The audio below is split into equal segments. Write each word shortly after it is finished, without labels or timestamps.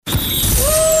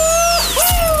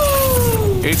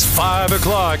It's 5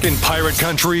 o'clock in Pirate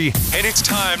Country, and it's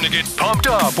time to get pumped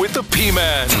up with the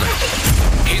P-Man.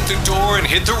 Hit the door and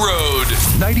hit the road.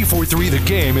 94.3 The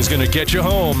Game is going to get you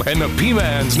home, and the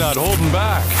P-Man's not holding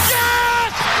back.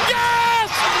 Yes! Yes!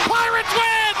 Pirates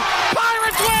win!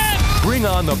 Pirates win! Bring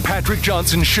on the Patrick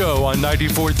Johnson Show on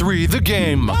 94.3 The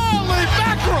Game. Holy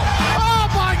mackerel! Oh,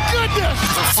 my goodness!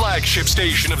 The flagship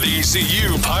station of the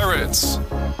ECU Pirates.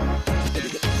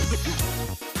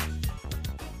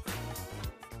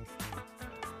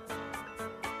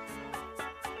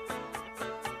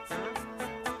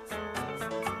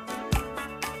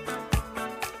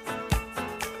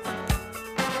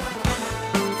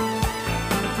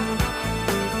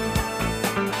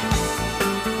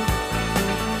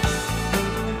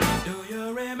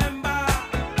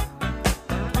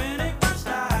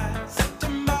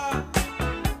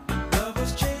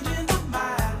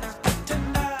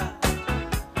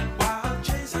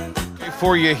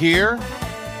 For you here.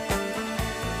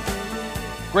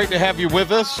 Great to have you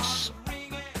with us.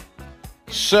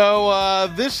 So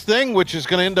this thing, which is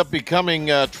going to end up becoming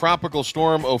Tropical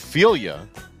Storm Ophelia,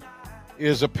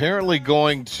 is apparently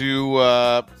going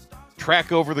to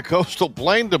track over the coastal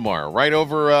plain tomorrow, right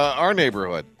over our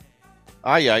neighborhood.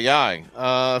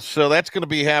 So that's going to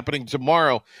be happening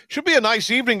tomorrow. Should be a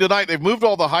nice evening tonight. They've moved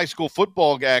all the high school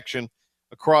football action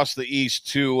across the east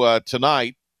to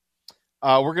tonight.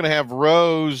 We're going to have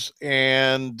Rose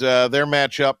and their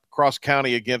matchup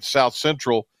cross-county against South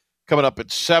Central coming up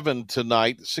at 7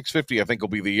 tonight. 6:50, I think, will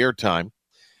be the airtime.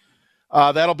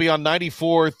 That'll be on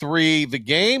 94.3 The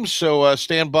Game, so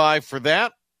stand by for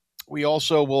that. We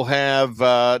also will have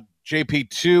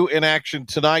JP2 in action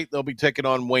tonight. They'll be taking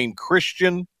on Wayne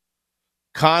Christian.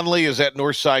 Conley is at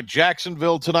Northside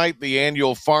Jacksonville tonight. The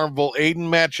annual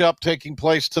Farmville-Aden matchup taking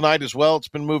place tonight as well. It's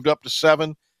been moved up to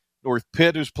 7. North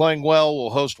Pitt, who's playing well,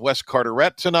 will host West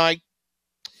Carteret tonight.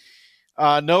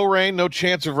 No rain, no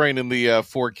chance of rain in the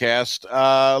forecast.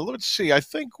 Let's see. I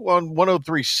think on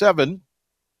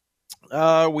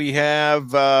 103.7, we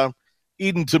have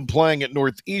Edenton playing at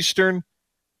Northeastern.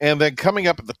 And then coming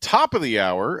up at the top of the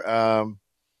hour,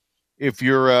 if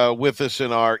you're with us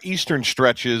in our eastern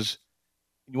stretches,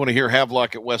 you want to hear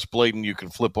Havelock at West Bladen, you can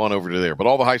flip on over to there. But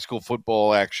all the high school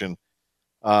football action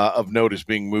of note is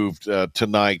being moved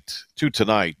tonight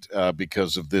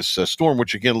because of this storm,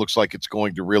 which again looks like it's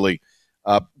going to really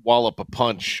wallop a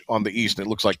punch on the east. And it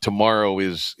looks like tomorrow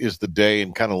is the day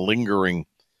and kind of lingering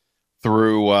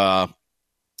through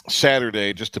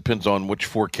Saturday. Just depends on which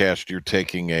forecast you're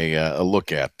taking a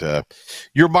look at.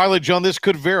 Your mileage on this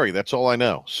could vary. That's all I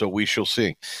know. So we shall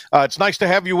see. It's nice to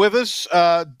have you with us.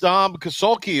 Dom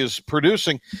Kasulki is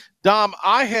producing. Dom,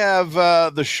 I have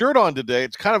the shirt on today.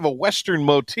 It's kind of a Western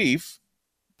motif.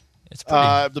 It's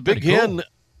pretty, the big pretty hen,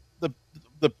 cool.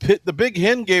 the big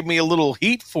hen gave me a little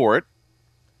heat for it,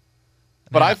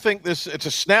 but I think it's a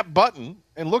snap button.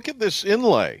 And look at this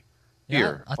inlay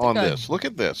here on this. Look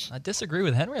at this. I disagree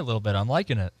with Henry a little bit. I'm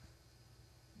liking it.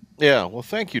 Yeah, well,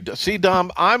 thank you. See,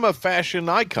 Dom, I'm a fashion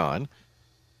icon.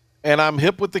 And I'm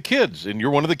hip with the kids, and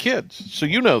you're one of the kids. So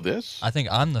you know this. I think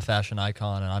I'm the fashion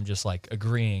icon, and I'm just,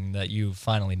 agreeing that you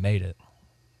finally made it.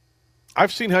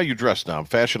 I've seen how you dress, Dom.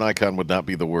 Fashion icon would not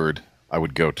be the word I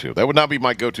would go to. That would not be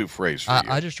my go-to phrase for you.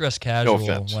 I just dress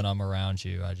casual when I'm around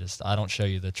you. I don't show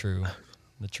you the true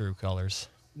colors.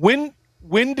 When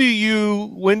do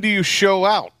you show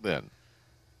out, then?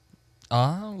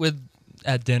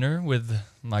 At dinner with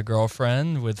my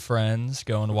girlfriend, with friends,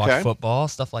 going to watch football,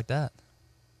 stuff like that.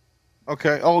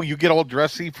 Okay. Oh, you get all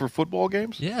dressy for football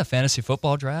games? Yeah, fantasy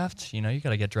football draft. You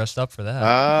got to get dressed up for that.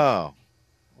 Oh,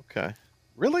 okay.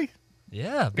 Really?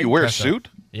 Yeah. You wear a suit?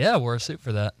 Yeah, I wore a suit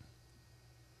for that.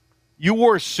 You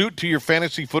wore a suit to your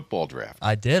fantasy football draft?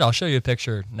 I did. I'll show you a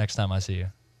picture next time I see you.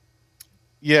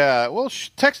 Yeah, well,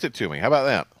 text it to me. How about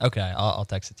that? Okay, I'll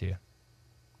text it to you.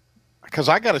 Because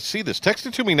I got to see this. Text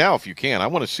it to me now if you can. I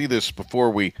want to see this before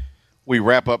we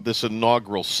wrap up this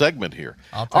inaugural segment here.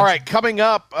 All right, coming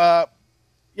up,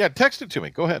 text it to me.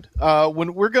 Go ahead.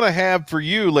 When we're going to have for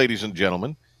you, ladies and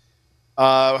gentlemen,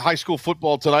 high school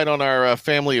football tonight on our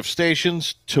family of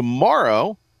stations.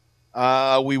 Tomorrow,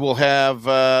 we will have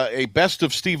a best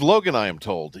of Steve Logan, I am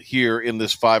told, here in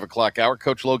this 5 o'clock hour.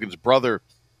 Coach Logan's brother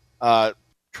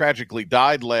tragically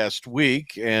died last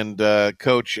week, and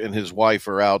Coach and his wife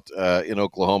are out in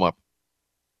Oklahoma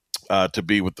to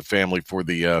be with the family for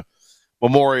the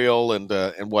memorial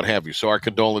and what have you. So our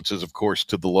condolences, of course,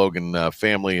 to the Logan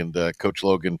family and Coach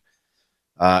Logan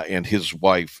and his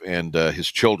wife and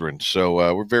his children.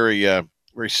 So we're very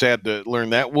sad to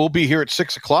learn that. We'll be here at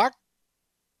 6 o'clock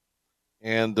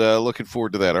and looking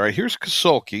forward to that. All right, here's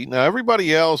Kasulki. Now,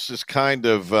 everybody else is kind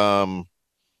of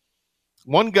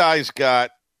One guy's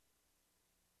got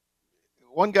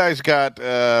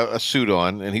a suit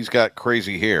on, and he's got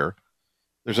crazy hair.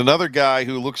 There's another guy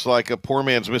who looks like a poor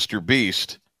man's Mr.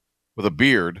 Beast with a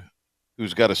beard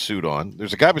who's got a suit on.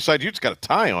 There's a guy beside you that's got a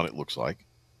tie on, it looks like.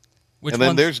 And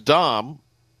then there's Dom.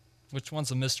 Which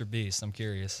one's a Mr. Beast? I'm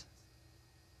curious.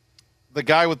 The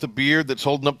guy with the beard that's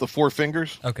holding up the four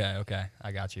fingers. Okay.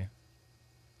 I got you.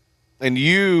 And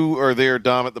you are there,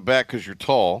 Dom, at the back because you're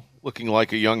tall, looking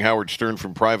like a young Howard Stern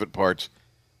from Private Parts,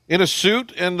 in a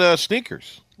suit and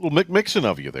sneakers. A little mixing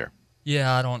of you there.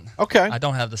 Yeah, I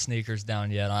don't have the sneakers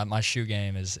down yet. My shoe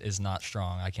game is not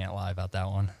strong. I can't lie about that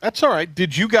one. That's all right.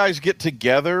 Did you guys get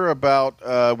together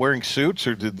about wearing suits,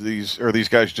 or are these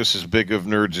guys just as big of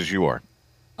nerds as you are?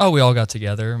 Oh, we all got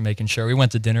together, making sure. We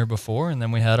went to dinner before, and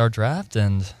then we had our draft,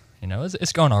 and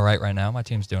it's going all right now. My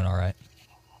team's doing all right.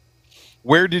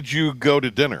 Where did you go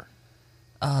to dinner?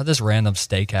 This random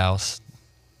steakhouse.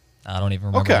 I don't even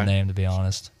remember the name, to be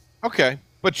honest. Okay,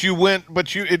 but you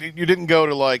didn't go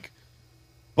to like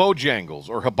Bojangles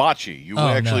or Hibachi. You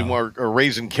were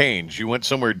Raising Cane's. You went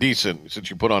somewhere decent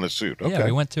since you put on a suit. Okay. Yeah,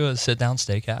 we went to a sit-down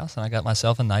steakhouse, and I got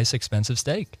myself a nice, expensive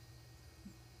steak.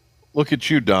 Look at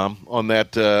you, Dom, on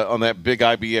that big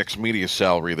IBX media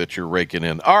salary that you're raking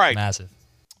in. All right. Massive.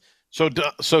 So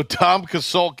Tom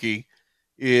Kasulki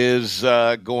is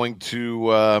going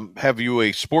to have you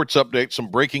a sports update, some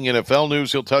breaking NFL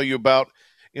news he'll tell you about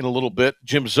in a little bit.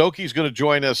 Jim Szoke is going to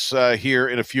join us here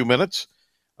in a few minutes.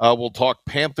 We'll talk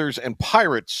Panthers and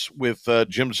Pirates with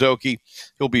Jim Szoke.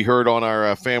 He'll be heard on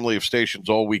our family of stations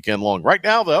all weekend long. Right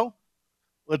now, though,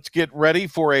 let's get ready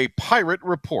for a Pirate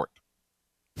Report.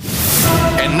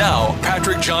 And now,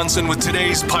 Patrick Johnson with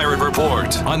today's Pirate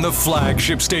Report on the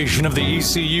flagship station of the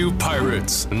ECU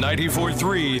Pirates,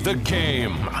 94.3 The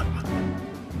Game.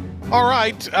 All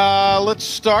right, let's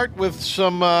start with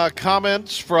some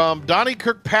comments from Donnie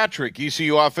Kirkpatrick,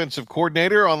 ECU offensive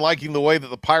coordinator, on liking the way that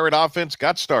the Pirate offense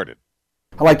got started.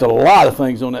 I liked a lot of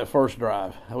things on that first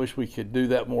drive. I wish we could do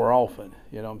that more often.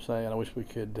 You know what I'm saying? I wish we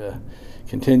could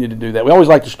continue to do that. We always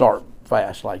like to start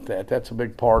fast like that. That's a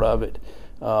big part of it.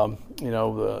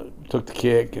 Took the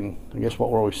kick, and I guess what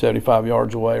were we, 75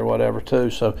 yards away or whatever, too.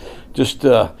 So just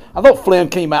I thought Flynn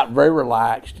came out very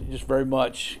relaxed, just very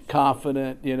much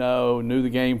confident, knew the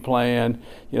game plan.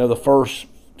 The first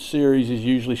series is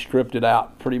usually scripted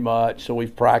out pretty much, so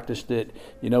we've practiced it,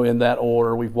 in that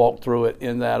order. We've walked through it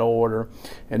in that order,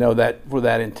 and know that for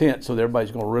that intent, so that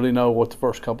everybody's going to really know what the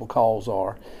first couple calls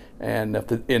are. And if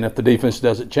the defense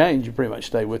doesn't change, you pretty much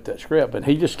stay with that script. And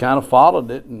he just kind of followed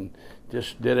it and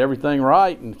just did everything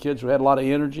right, and the kids had a lot of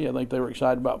energy. I think they were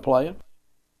excited about playing.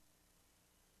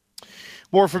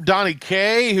 More from Donnie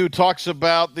K, who talks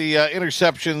about the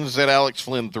interceptions that Alex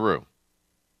Flynn threw.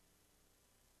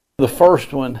 The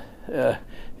first one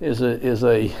is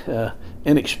a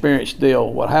inexperienced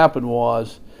deal. What happened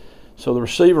was, so the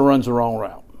receiver runs the wrong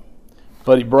route,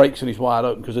 but he breaks and he's wide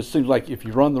open, because it seems like if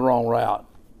you run the wrong route,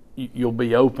 you'll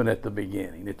be open at the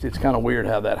beginning. It's kind of weird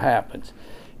how that happens.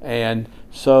 And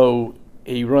so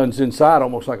he runs inside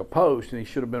almost like a post, and he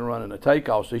should have been running a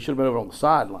takeoff, so he should have been over on the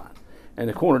sideline. And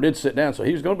the corner did sit down, so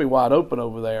he was going to be wide open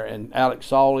over there, and Alex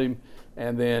saw him,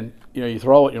 and then, you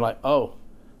throw it, and you're like, oh,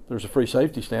 there's a free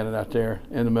safety standing out there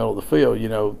in the middle of the field.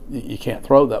 You can't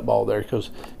throw that ball there because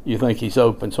you think he's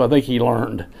open. So I think he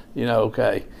learned,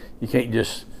 okay, you can't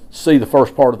just see the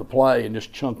first part of the play and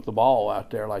just chunk the ball out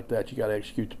there like that. You got to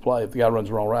execute the play. If the guy runs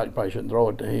the wrong route, you probably shouldn't throw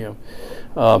it to him.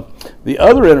 The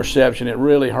other interception, it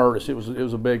really hurt us. It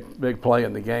was a big play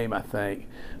in the game, I think,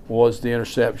 was the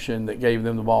interception that gave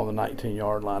them the ball on the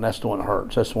 19-yard line. That's the one that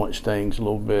hurts. That's the one that stings a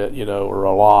little bit, or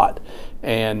a lot.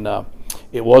 And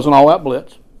it wasn't all out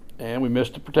blitz, and we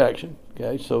missed the protection.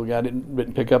 Okay, so the guy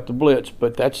didn't pick up the blitz,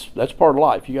 but that's part of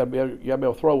life. You got to be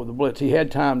able to throw with the blitz. He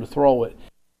had time to throw it.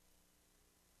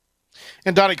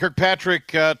 And Donnie Kirkpatrick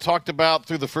talked about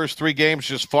through the first three games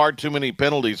just far too many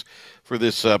penalties for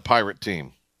this Pirate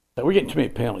team. We're getting too many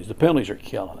penalties. The penalties are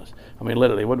killing us. I mean,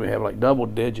 literally, what do we have, like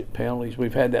double-digit penalties?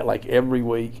 We've had that like every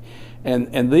week.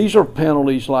 And these are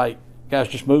penalties like guys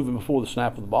just moving before the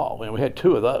snap of the ball. I mean, we had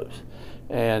two of those.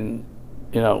 And,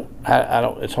 I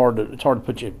don't. It's hard to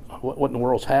put you, what in the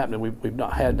world's happening? We've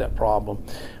not had that problem.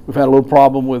 We've had a little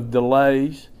problem with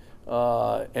delays.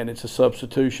 And it's a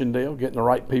substitution deal, getting the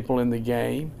right people in the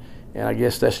game. And I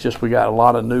guess that's just, we got a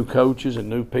lot of new coaches and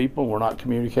new people. We're not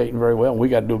communicating very well, and we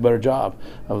got to do a better job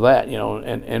of that,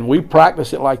 And we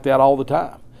practice it like that all the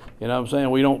time. You know what I'm saying?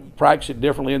 We don't practice it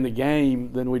differently in the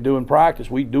game than we do in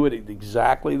practice. We do it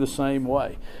exactly the same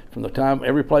way. From the time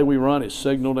every play we run is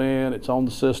signaled in, it's on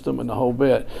the system and the whole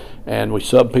bit. And we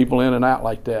sub people in and out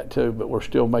like that too, but we're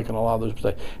still making a lot of those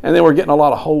mistakes. And then we're getting a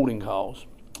lot of holding calls.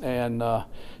 And,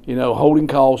 holding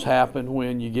calls happen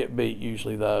when you get beat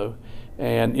usually though.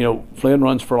 And, Flynn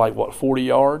runs for 40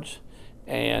 yards.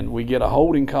 And we get a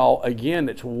holding call, again,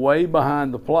 that's way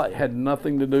behind the play. Had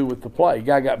nothing to do with the play. The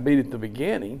guy got beat at the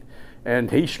beginning, and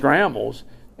he scrambles,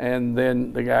 and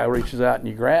then the guy reaches out and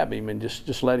you grab him and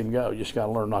just let him go. You just got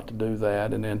to learn not to do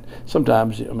that. And then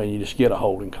sometimes, you just get a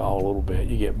holding call a little bit.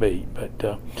 You get beat.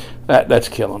 But that's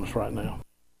killing us right now.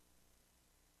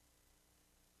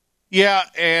 Yeah,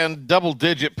 and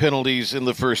double-digit penalties in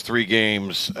the first 3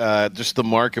 games. Just the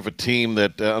mark of a team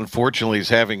that, unfortunately, is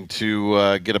having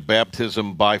to get a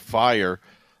baptism by fire.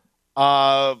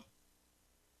 Donnie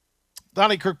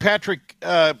Kirkpatrick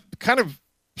kind of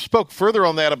spoke further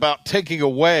on that about taking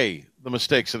away the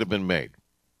mistakes that have been made.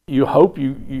 You hope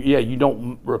you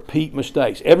don't repeat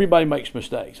mistakes. Everybody makes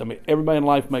mistakes. Everybody in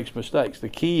life makes mistakes. The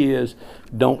key is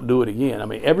don't do it again.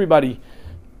 everybody...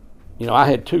 I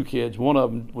had 2 kids. One of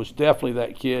them was definitely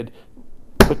that kid,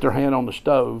 put their hand on the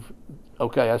stove.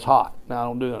 Okay, that's hot. Now I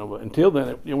don't do that. But until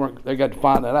then, they got to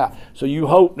find that out. So you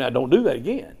hope now don't do that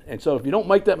again. And so if you don't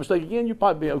make that mistake again, you'll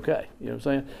probably be okay. You know what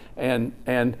I'm saying?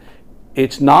 And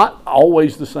it's not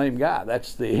always the same guy.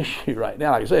 That's the issue right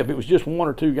now. Like I say, if it was just 1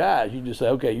 or 2 guys, you just say,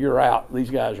 okay, you're out. These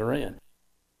guys are in.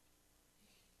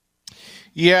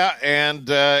 Yeah, and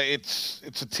it's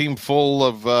a team full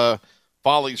of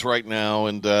follies right now,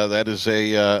 and that's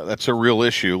a real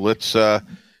issue. Let's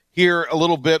hear a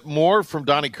little bit more from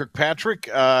Donnie Kirkpatrick.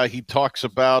 He talks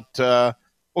about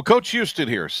Coach Houston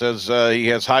here says he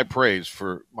has high praise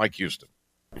for Mike Houston.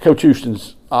 Coach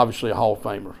Houston's obviously a Hall of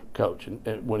Famer coach,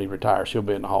 and when he retires, he'll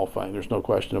be in the Hall of Fame. There's no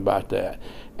question about that.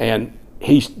 And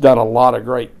he's done a lot of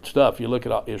great stuff. You look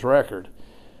at his record.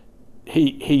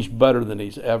 He's better than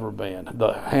he's ever been.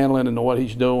 The handling and what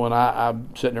he's doing,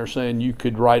 I'm sitting there saying you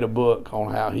could write a book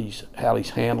on how he's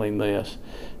handling this.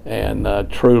 And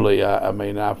truly, I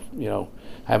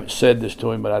haven't said this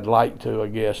to him, but I'd like to, I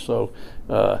guess. So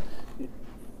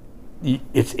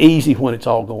it's easy when it's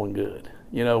all going good.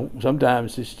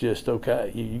 Sometimes it's just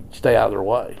okay. You stay out of their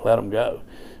way, let them go.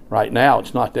 Right now,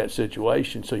 it's not that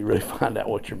situation, so you really find out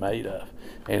what you're made of.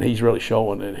 And he's really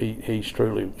showing that he's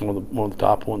truly one of the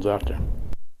top ones out there.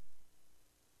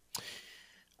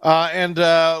 And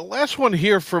last one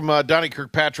here from Donnie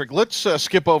Kirkpatrick. Let's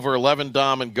skip over 11,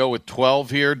 Dom, and go with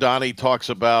 12 here. Donnie talks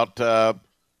about, and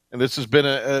this has been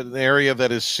an area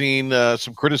that has seen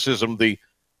some criticism, the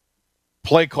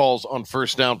play calls on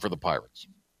first down for the Pirates.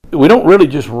 We don't really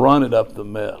just run it up the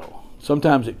middle.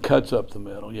 Sometimes it cuts up the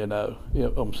middle, you know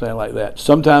what I'm saying, like that.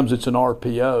 Sometimes it's an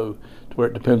RPO to where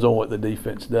it depends on what the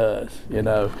defense does,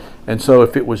 And so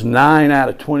if it was 9 out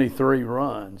of 23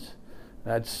 runs,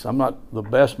 I'm not the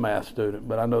best math student,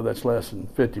 but I know that's less than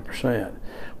 50%.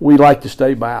 We like to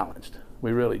stay balanced.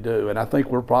 We really do. And I think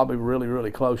we're probably really, really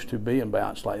close to being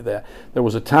balanced like that. There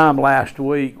was a time last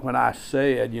week when I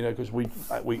said, because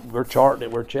we're charting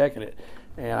it, we're checking it,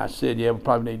 and I said, we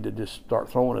probably need to just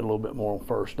start throwing it a little bit more on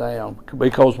first down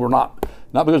because we're not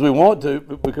because we want to,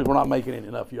 but because we're not making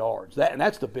enough yards. And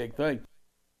that's the big thing.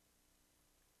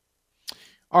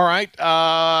 All right,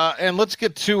 and let's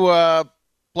get to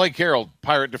Blake Harrell,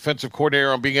 Pirate defensive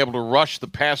coordinator, on being able to rush the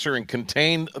passer and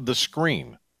contain the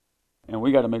screen. And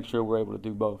we got to make sure we're able to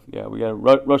do both. Yeah, we got to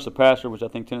rush the passer, which I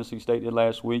think Tennessee State did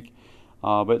last week.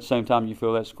 But at the same time, you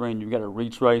feel that screen, you've got to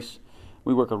retrace.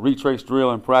 We work a retrace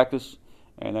drill in practice,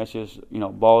 and that's just,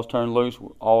 balls turn loose.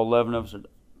 All 11 of us are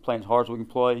playing as hard as we can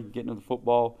play, getting to the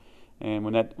football. And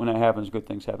when that happens, good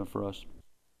things happen for us.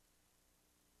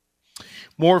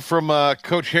 More from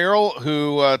Coach Harrell,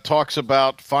 who talks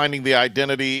about finding the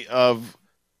identity of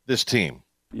this team.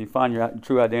 You find your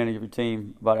true identity of your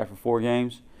team about after 4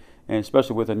 games. And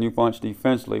especially with a new bunch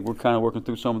defensively, we're kind of working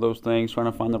through some of those things, trying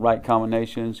to find the right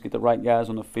combinations, get the right guys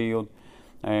on the field,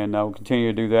 and we'll continue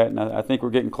to do that. And I think we're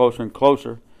getting closer and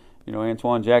closer.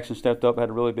 Antoine Jackson stepped up, had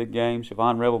a really big game.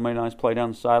 Siobhan Rebel made a nice play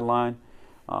down the sideline.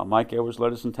 Mike Edwards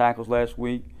led us in tackles last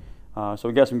week. So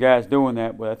we got some guys doing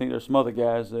that, but I think there's some other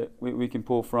guys that we can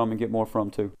pull from and get more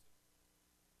from too.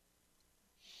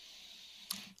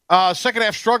 Second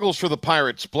half struggles for the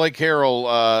Pirates. Blake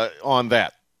Harrell on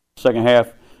that. Second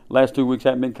half. Last 2 weeks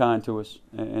haven't been kind to us,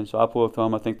 and so I pull a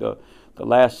thumb. I think the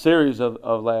last series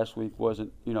of last week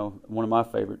wasn't, one of my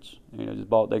favorites. They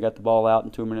got the ball out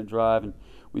in 2-minute drive, and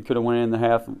we could have went in the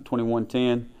half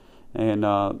 21-10 and,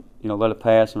 let it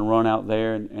pass and run out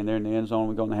there, and they're in the end zone.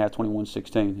 We go in the half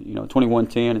 21-16,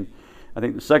 21-10, and I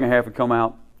think the second half would come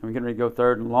out, and we're getting ready to go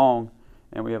 3rd and long,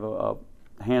 and we have a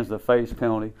hands to the face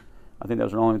penalty. I think that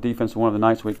was our only defensive one of the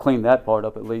nights. We cleaned that part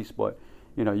up at least, but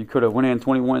you could have went in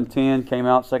 21-10, came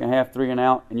out second half 3 and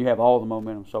out, and you have all the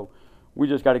momentum. So we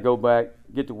just got to go back,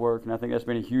 get to work, and I think that's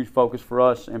been a huge focus for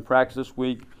us in practice this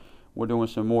week. We're doing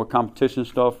some more competition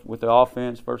stuff with the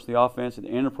offense, first the offense at the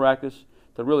end of practice,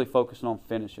 to really focusing on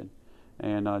finishing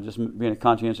and just being a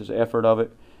conscientious effort of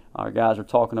it. Our guys are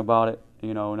talking about it,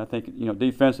 and I think,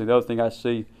 defensively, the other thing I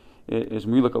see is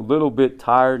when we look a little bit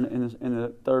tired in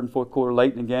the 3rd and 4th quarter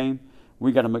late in the game,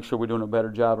 we got to make sure we're doing a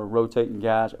better job of rotating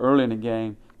guys early in the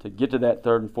game to get to that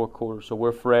 3rd and 4th quarter so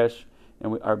we're fresh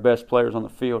and our best players on the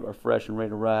field are fresh and ready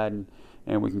to ride,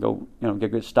 and we can go get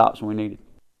good stops when we need it.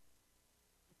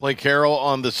 Blake Harrell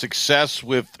on the success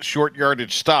with short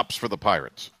yardage stops for the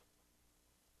Pirates.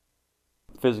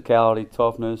 Physicality,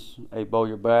 toughness, bow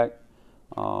your back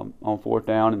on 4th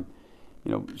down,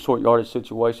 and short yardage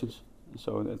situations.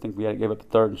 So I think we had to give up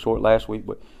the 3rd and short last week,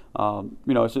 but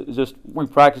it's just we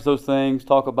practice those things,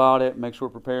 talk about it, make sure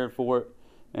we're prepared for it,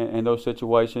 and those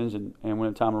situations, and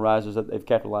when the time arises, that they've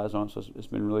capitalized on it. So it's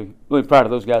been really, really proud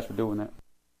of those guys for doing that.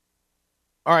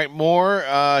 All right, more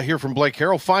here from Blake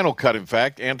Harrell. Final cut, in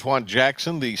fact. Antoine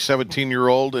Jackson, the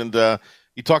 17-year-old, and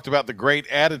you talked about the great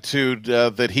attitude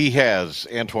that he has,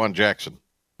 Antoine Jackson.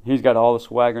 He's got all the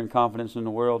swagger and confidence in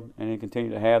the world, and he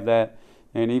continues to have that.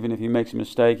 And even if he makes a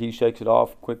mistake, he shakes it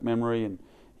off, quick memory, and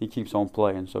he keeps on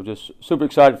playing. So just super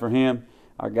excited for him.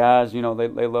 Our guys, they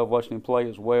love watching him play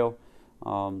as well.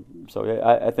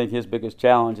 I think his biggest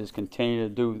challenge is continue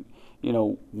to do,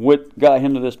 what got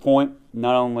him to this point,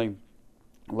 not only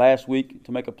last week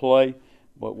to make a play,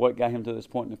 but what got him to this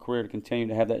point in the career to continue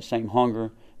to have that same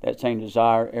hunger, that same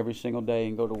desire every single day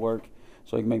and go to work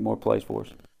so he can make more plays for us.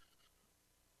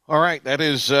 All right, that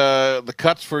is the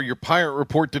cuts for your Pirate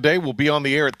Report today. We'll be on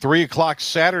the air at 3 o'clock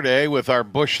Saturday with our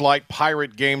Busch Light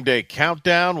Pirate Game Day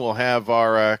Countdown. We'll have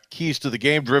our keys to the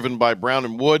game driven by Brown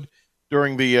and Wood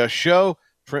during the show.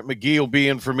 Trent McGee will be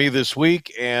in for me this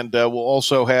week, and we'll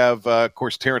also have, of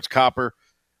course, Terrence Copper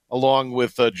along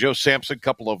with Joe Sampson, a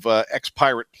couple of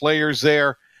ex-Pirate players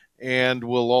there, and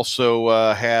we'll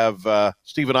also have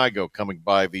Stephen Igo coming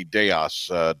by the dais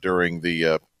during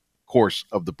the course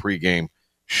of the pregame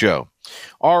show.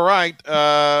 All right,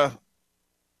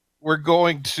 we're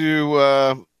going to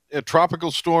a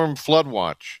tropical storm flood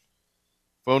watch.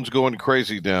 Phone's going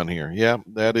crazy down here. Yeah,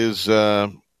 that is I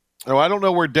don't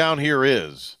know where down here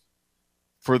is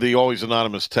for the Always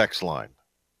Anonymous text line.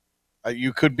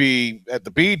 You could be at the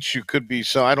beach, you could be,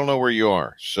 so I don't know where you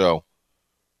are. So,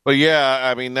 but yeah,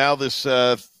 I mean, now this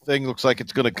thing looks like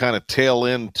it's going to kind of tail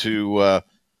into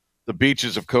the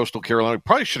beaches of coastal Carolina. We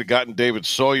probably should have gotten David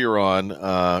Sawyer on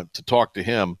to talk to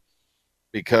him,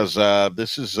 because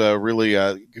this is really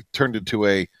turned into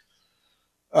a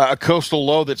coastal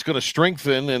low that's going to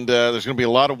strengthen, and there's going to be a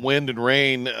lot of wind and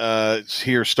rain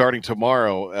here starting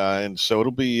tomorrow, and so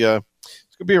it'll be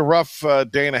it's going to be a rough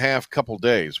day and a half, couple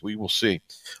days. We will see.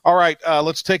 All right,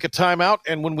 let's take a timeout,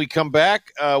 and when we come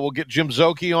back, we'll get Jim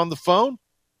Szoke on the phone.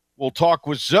 We'll talk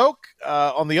with Zoke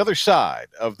on the other side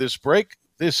of this break.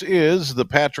 This is the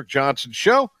Patrick Johnson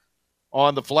Show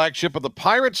on the flagship of the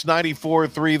Pirates,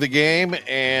 94.3 The Game,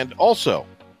 and also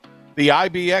the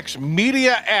IBX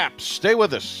Media apps. Stay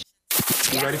with us.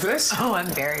 You ready for this? Oh, I'm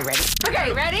very ready.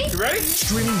 Okay, ready? You ready?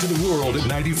 Streaming to the world at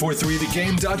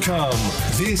 943thegame.com.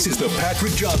 This is the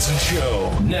Patrick Johnson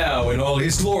Show. Now in all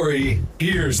his glory,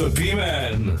 here's the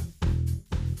P-Man.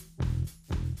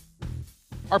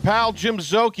 Our pal Jim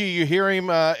Szoke, you hear him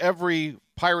every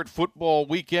Pirate football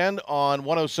weekend on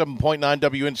 107.9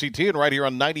 WNCT and right here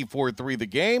on 94.3 The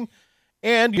Game.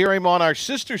 And you hear him on our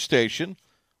sister station,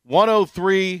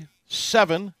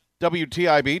 103.7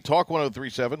 WTIB, Talk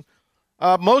 103.7,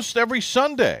 most every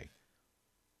Sunday.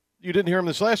 You didn't hear him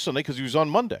this last Sunday because he was on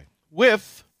Monday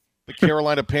with the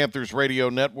Carolina Panthers Radio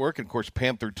Network and, of course,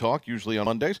 Panther Talk, usually on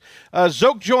Mondays.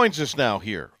 Zoke joins us now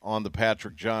here on the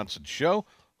Patrick Johnson Show.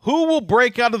 Who will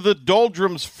break out of the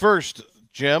doldrums first,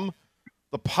 Jim?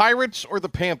 The Pirates or the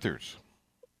Panthers?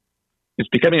 It's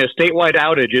becoming a statewide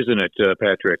outage, isn't it,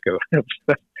 Patrick?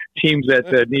 Teams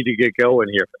that need to get going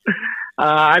here.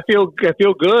 I feel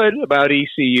good about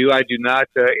ECU. I do not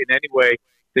in any way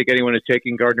think anyone is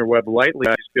taking Gardner-Webb lightly.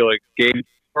 I just feel like games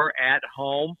are at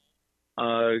home.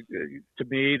 To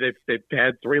me, they've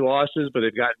had 3 losses, but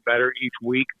they've gotten better each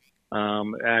week.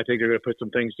 And I think they're going to put some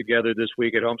things together this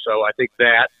week at home. So I think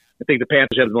the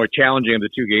Panthers have the more challenging of the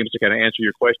 2 games to kind of answer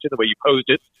your question the way you posed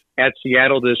it at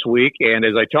Seattle this week. And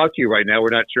as I talk to you right now, we're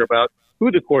not sure about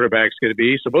who the quarterback's going to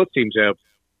be. So both teams have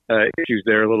issues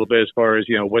there a little bit as far as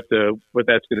what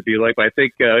that's going to be like. But I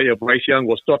think Bryce Young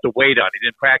will still have to wait on. He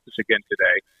didn't practice again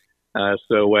today,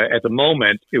 so at the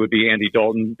moment it would be Andy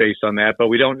Dalton based on that. But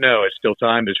we don't know. It's still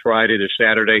time. It's Friday. It's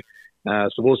Saturday, so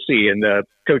we'll see. And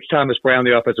Coach Thomas Brown,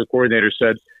 the offensive coordinator,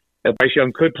 said that Bryce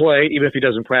Young could play even if he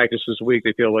doesn't practice this week.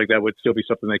 They feel like that would still be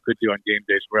something they could do on game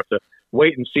days. So we'll have to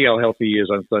wait and see how healthy he is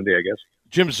on Sunday, I guess.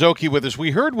 Jim Szoke with us.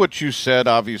 We heard what you said,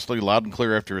 obviously, loud and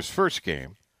clear after his first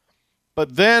game.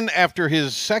 But then after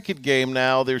his second game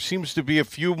now, there seems to be a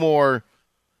few more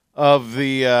of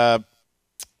the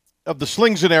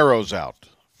slings and arrows out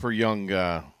for young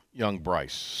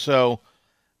Bryce. So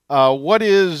what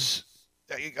is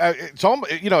it's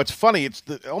almost, it's funny. It's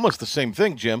almost the same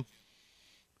thing, Jim.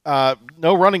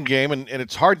 No running game, and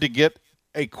it's hard to get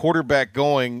a quarterback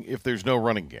going if there's no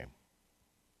running game.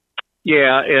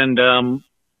 Yeah, and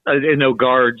no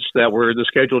guards that were the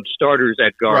scheduled starters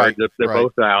at guard. Right, They're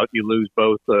both out. You lose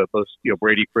both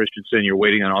Brady Christensen. You're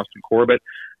waiting on Austin Corbett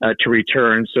to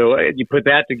return. So you put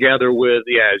that together with,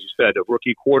 as you said, a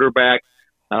rookie quarterback.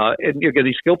 And you get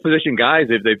these skill position guys.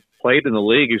 They've played in the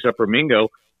league except for Mingo,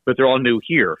 but they're all new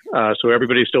here. So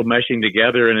everybody's still meshing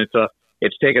together, and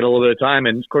it's taken a little bit of time.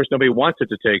 And, of course, nobody wants it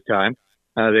to take time.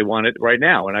 They want it right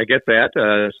now, and I get that.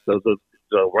 So the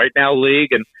right now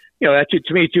league, and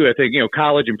to me too, I think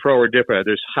college and pro are different.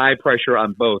 There's high pressure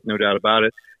on both, no doubt about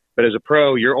it. But as a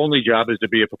pro, your only job is to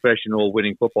be a professional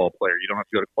winning football player. You don't have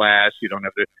to go to class. You don't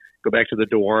have to go back to the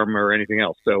dorm or anything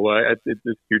else. So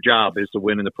your job is to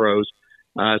win in the pros.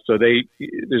 So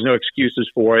there's no excuses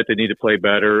for it. They need to play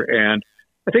better, and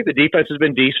I think the defense has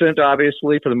been decent,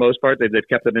 obviously, for the most part. They've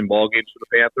kept them in ball games for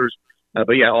the Panthers. But,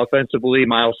 offensively,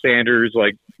 Miles Sanders,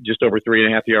 just over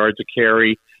 3.5 yards a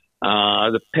carry.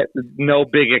 No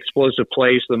big explosive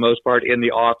plays for the most part in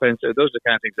the offense. Those are the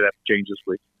kind of things that have to change this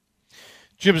week.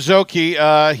 Jim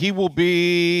Szoke,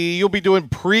 you'll be doing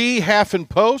pre, half, and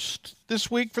post this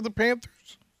week for the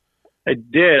Panthers? I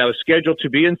did. I was scheduled to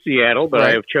be in Seattle, but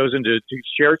I have chosen to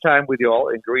share time with you all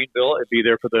in Greenville and be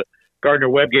there for the Gardner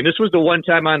Webb game. This was the one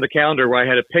time on the calendar where I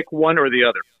had to pick one or the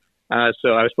other. So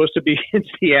I was supposed to be in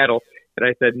Seattle, and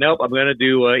I said, nope, I'm going to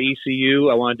do ECU.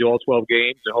 I want to do all 12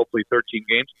 games and hopefully 13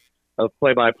 games of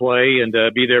play-by-play and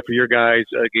be there for your guys'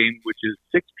 game, which is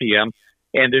 6 p.m.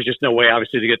 And there's just no way,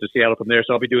 obviously, to get to Seattle from there.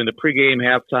 So I'll be doing the pregame,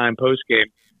 halftime, postgame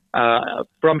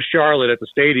from Charlotte at the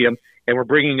stadium. And we're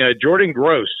bringing Jordan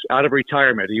Gross out of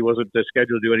retirement. He wasn't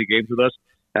scheduled to do any games with us.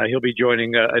 He'll be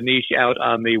joining Anish out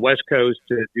on the West Coast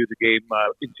to do the game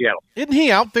in Seattle. Isn't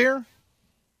he out there?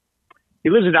 He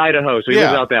lives in Idaho, so he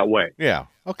lives out that way. Yeah,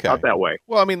 okay. Out that way.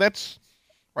 Well, I mean, that's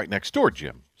right next door,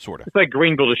 Jim, sort of. It's like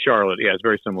Greenville to Charlotte. Yeah, it's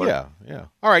very similar. Yeah.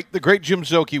 All right, the great Jim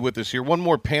Szoke with us here. One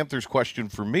more Panthers question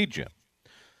for me, Jim.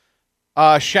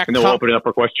 Shaq and then we'll open it up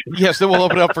for questions. Yes, then we'll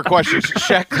open it up for questions.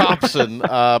 Shaq Thompson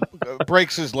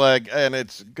breaks his leg, and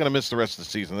it's going to miss the rest of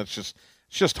the season. It's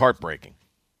just heartbreaking.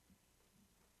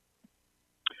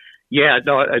 Yeah,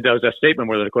 no, that was a statement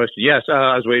more than a question. Yes,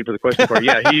 I was waiting for the question part.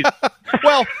 Yeah, he's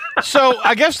well. So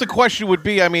I guess the question would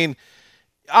be: I mean,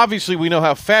 obviously we know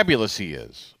how fabulous he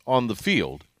is on the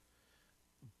field,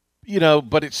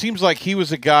 but it seems like he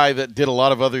was a guy that did a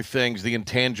lot of other things, the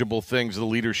intangible things, the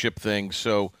leadership things.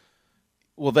 So.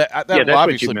 Well, that will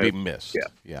obviously be missed.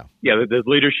 Yeah. The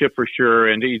leadership for sure,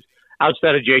 and he's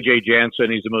outside of J.J.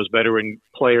 Jansen. He's the most veteran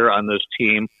player on this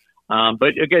team.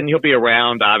 But again, he'll be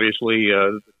around obviously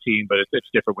the team, but it's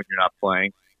different when you're not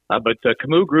playing. But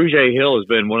Camus Grugier-Hill has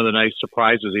been one of the nice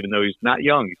surprises, even though he's not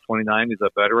young. He's 29. He's a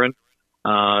veteran.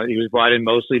 He was brought in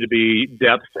mostly to be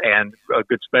depth and a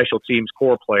good special teams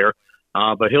core player.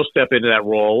 But he'll step into that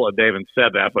role. They haven't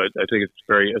said that, but I think it's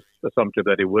very assumptive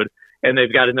that he would. And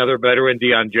they've got another veteran,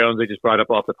 Deion Jones, they just brought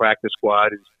up off the practice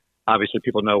squad. Obviously,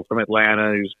 people know from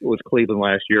Atlanta, he was with Cleveland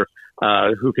last year,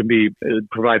 who can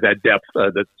provide that depth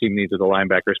that the team needs at the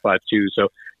linebacker spot, too. So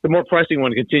the more pressing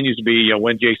one continues to be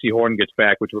when J.C. Horn gets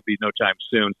back, which will be no time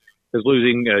soon, because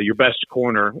losing your best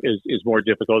corner is more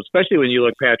difficult, especially when you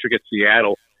look, Patrick, at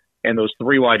Seattle and those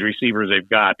 3 wide receivers they've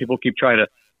got. People keep trying to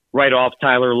write off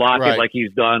Tyler Lockett like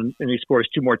he's done, and he scores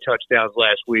 2 more touchdowns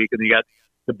last week, and you got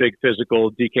the big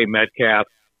physical DK Metcalf,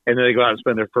 and then they go out and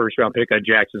spend their first-round pick on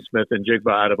Jackson Smith and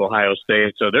Jigba out of Ohio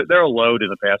State. So they're a load in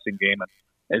the passing game,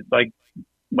 and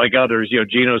like others,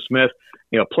 Geno Smith,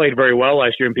 played very well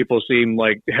last year, and people seem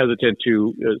hesitant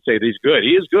to say that he's good.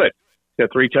 He is good. He's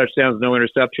got 3 touchdowns, no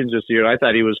interceptions this year. I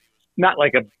thought he was not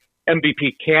like a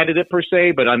MVP candidate per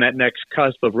se, but on that next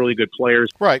cusp of really good players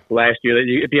last year.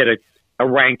 If he had a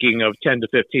ranking of 10 to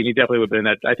 15, he definitely would have been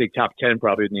at, I think, top 10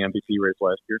 probably in the MVP race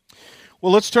last year.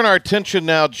 Well, let's turn our attention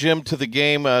now, Jim, to the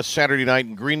game Saturday night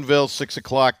in Greenville, 6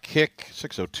 o'clock kick,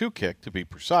 6:02 kick to be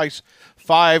precise,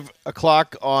 5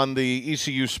 o'clock on the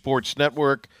ECU Sports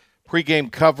Network. Pre-game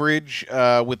coverage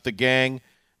with the gang,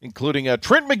 including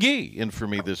Trent McGee in for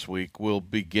me this week, will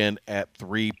begin at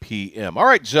 3 p.m. All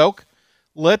right, Zoke,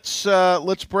 let's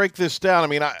break this down. I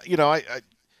mean, I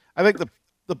think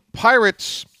the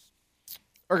Pirates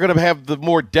are going to have the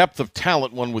more depth of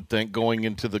talent, one would think, going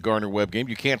into the Gardner-Webb game.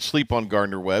 You can't sleep on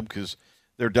Gardner-Webb because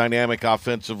they're dynamic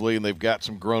offensively, and they've got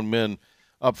some grown men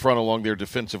up front along their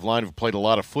defensive line who've played a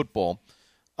lot of football.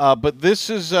 But this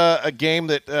is a game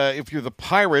that if you're the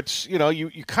Pirates,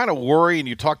 you kind of worry, and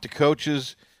you talk to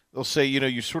coaches. They'll say,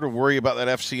 you sort of worry about that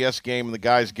FCS game and the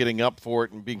guys getting up for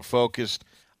it and being focused.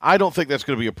 I don't think that's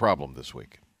going to be a problem this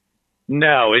week.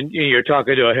 No, and you're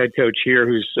talking to a head coach here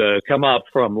who's come up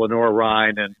from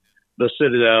Lenore-Ryan and the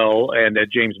Citadel and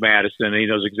James Madison, and he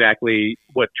knows exactly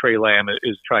what Trey Lamb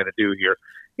is trying to do here.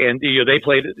 And they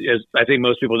played, as I think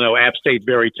most people know, App State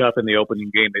very tough in the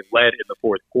opening game. They led in the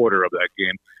fourth quarter of that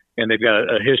game, and they've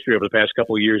got a history over the past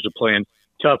couple of years of playing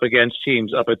tough against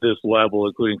teams up at this level,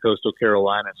 including Coastal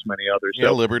Carolina and so many others. Yeah,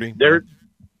 so Liberty.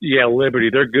 Liberty.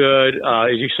 They're good.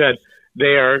 As you said,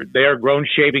 they are grown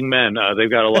shaving men.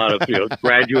 They've got a lot of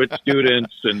graduate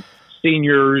students and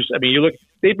seniors. I mean, you look,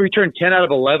 they've returned 10 out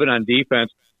of 11 on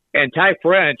defense. And Ty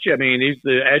French, I mean, he's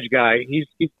the edge guy. He's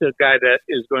the guy that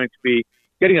is going to be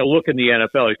getting a look in the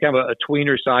NFL. He's kind of a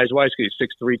tweener size-wise because he's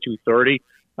 6'3", 230.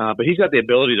 But he's got the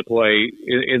ability to play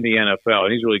in the NFL,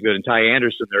 and he's really good. And Ty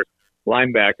Anderson, their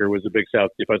linebacker, was the Big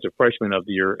South Defensive Freshman of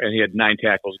the Year, and he had 9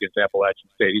 tackles against Appalachian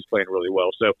State. He's playing really well.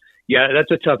 So, yeah, that's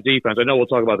a tough defense. I know we'll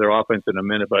talk about their offense in a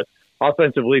minute, but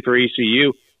offensively for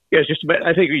ECU, it's just about,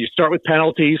 I think you start with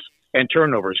penalties and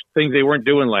turnovers, things they weren't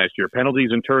doing last year, penalties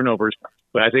and turnovers.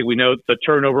 But I think we know the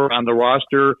turnover on the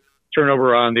roster,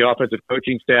 turnover on the offensive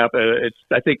coaching staff,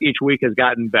 I think each week has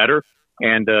gotten better.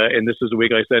 And this is the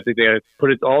week, like I said, I think they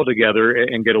put it all together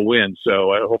and get a win.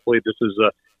 So hopefully this is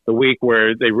the week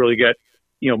where they really get,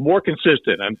 more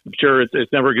consistent. I'm sure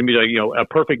it's never going to be like, a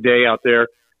perfect day out there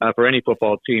for any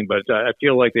football team, but I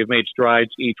feel like they've made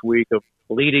strides each week of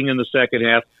leading in the second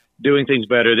half, doing things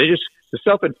better. The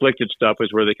self-inflicted stuff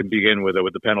is where they can begin with it,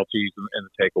 with the penalties and the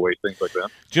takeaways, things like that.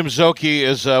 Jim Szoke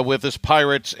is with us,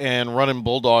 Pirates and Running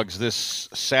Bulldogs this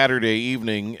Saturday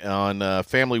evening on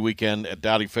Family Weekend at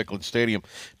Dowdy-Ficklin Stadium.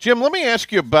 Jim, let me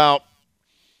ask you about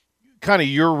kind of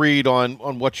your read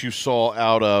on what you saw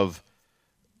out of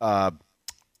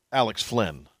Alex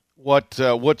Flynn.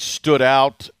 What stood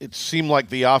out? It seemed like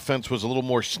the offense was a little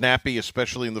more snappy,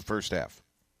 especially in the first half.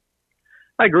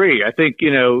 I agree. I think,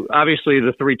 obviously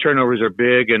the 3 turnovers are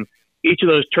big, and each of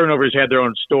those turnovers had their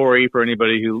own story for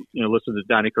anybody who, listened to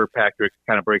Donnie Kirkpatrick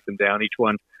kind of break them down. Each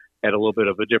one had a little bit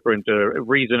of a different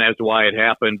reason as to why it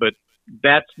happened, but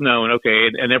that's known, okay,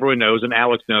 and everyone knows, and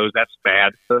Alex knows that's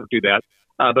bad. Don't do that.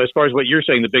 But as far as what you're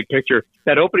saying, the big picture,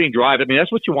 that opening drive, I mean,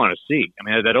 that's what you want to see. I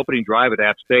mean, that opening drive at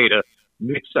App State, a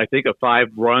mix, I think, of 5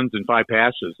 runs and 5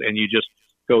 passes, and you just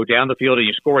go down the field and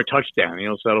you score a touchdown,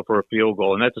 settle for a field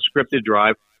goal. And that's a scripted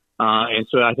drive. And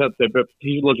so I thought that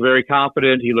he looked very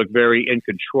confident. He looked very in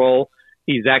control.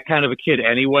 He's that kind of a kid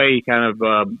anyway. He kind of,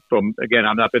 again,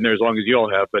 I've not been there as long as you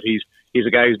all have, but he's a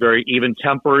guy who's very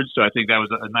even-tempered. So I think that was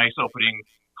a nice opening,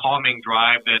 calming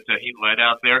drive that he led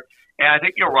out there. And I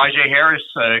think, Rajay Harris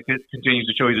continues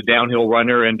to show he's a downhill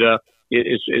runner and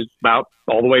is about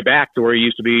all the way back to where he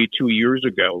used to be 2 years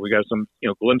ago. We got some,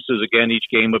 glimpses again each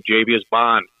game of Javius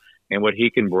Bond and what he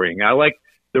can bring. I like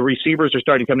the receivers are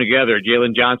starting to come together.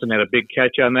 Jalen Johnson had a big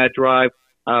catch on that drive,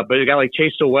 but a guy like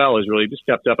Chase Sowell has really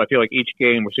stepped up. I feel like each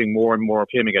game we're seeing more and more of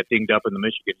him. He got dinged up in the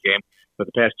Michigan game, but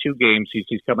the past 2 games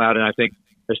he's come out and I think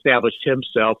established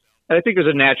himself. And I think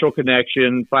there's a natural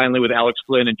connection finally with Alex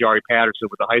Flynn and Jari Patterson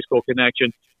with the high school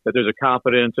connection, that there's a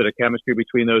confidence and a chemistry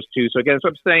between those two. So again, that's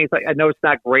what I'm saying. It's like, I know it's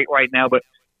not great right now, but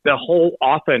the whole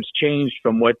offense changed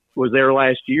from what was there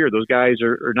last year. Those guys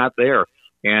are not there.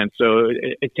 And so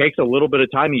it takes a little bit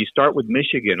of time. You start with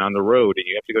Michigan on the road and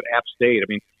you have to go to App State. I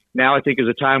mean, now I think is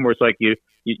a time where it's like you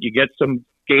get some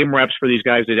game reps for these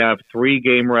guys. They have 3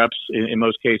 game reps in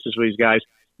most cases for these guys.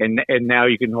 And now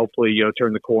you can hopefully,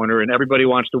 turn the corner, and everybody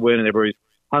wants to win and everybody's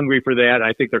hungry for that.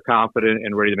 I think they're confident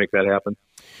and ready to make that happen.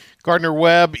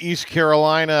 Gardner-Webb, East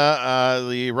Carolina,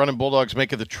 the Running Bulldogs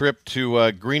making the trip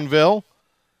to Greenville,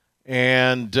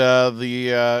 and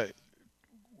the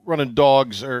Running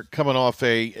Dogs are coming off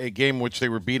a game in which they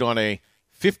were beat on a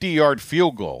 50-yard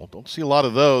field goal. Don't see a lot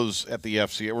of those at the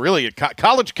FCS. Really,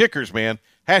 college kickers, man.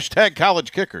 #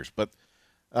 college kickers. But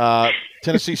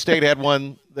Tennessee State had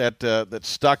one that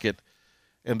stuck it,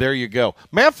 and there you go.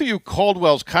 Matthew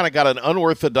Caldwell's kind of got an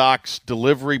unorthodox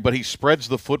delivery, but he spreads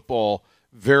the football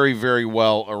very, very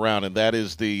well around, and that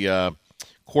is the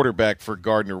quarterback for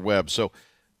Gardner-Webb. So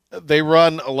they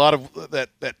run a lot of that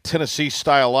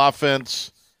Tennessee-style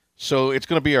offense, so it's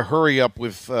going to be a hurry-up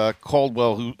with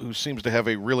Caldwell, who seems to have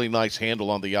a really nice handle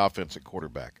on the offense at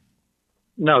quarterback.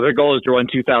 No, their goal is to run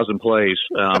 2,000 plays.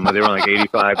 They run like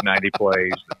 85, 90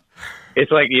 plays. It's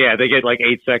like, they get like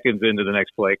 8 seconds into the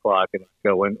next play clock and it's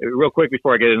going. Real quick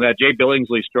before I get into that, Jay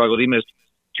Billingsley struggled. He missed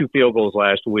 2 field goals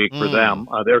last week for them.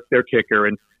 Their kicker,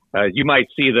 and you might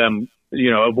see them,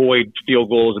 avoid field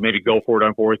goals and maybe go for it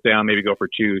on 4th down, maybe go for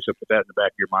 2. So put that in the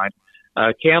back of your mind.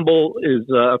 Campbell is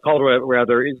Caldwell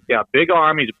rather. He's got a big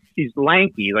arm. He's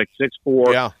lanky, like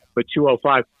 6'4", but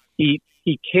 205.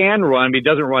 He can run, but he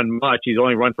doesn't run much. He's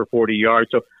only run for 40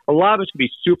 yards. So a lot of it's going to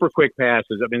be super quick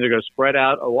passes. I mean, they're going to spread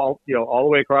out all the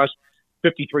way across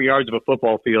 53 yards of a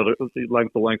football field,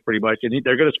 length to length pretty much. And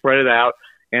they're going to spread it out,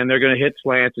 and they're going to hit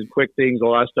slants and quick things, a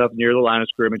lot of stuff near the line of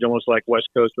scrimmage, almost like West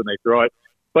Coast when they throw it.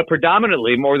 But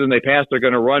predominantly, more than they pass, they're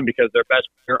going to run because their best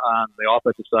player on the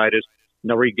offensive side is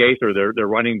Nari Gaither, their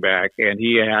running back, and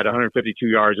he had 152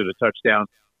 yards and a touchdown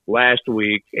last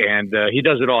week, and he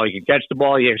does it all. He can catch the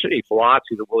ball. He blocks.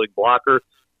 He's a willing blocker.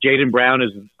 Jaden Brown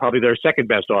is probably their second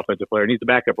best offensive player, and he's the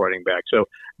backup running back. So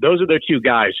those are their 2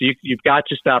 guys. So you've got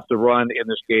to stop the run in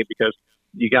this game because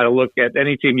you got to look at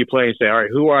any team you play and say, all right,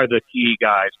 who are the key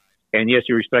guys? And yes,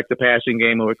 you respect the passing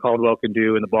game and what Caldwell can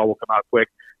do, and the ball will come out quick,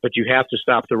 but you have to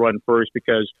stop the run first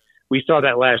because we saw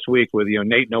that last week with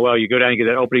Nate Noel. You go down and get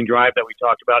that opening drive that we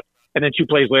talked about, and then 2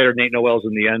 plays later, Nate Noel's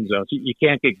in the end zone. So you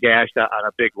can't get gashed on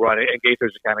a big run, and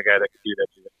Gaither's the kind of guy that can do that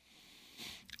to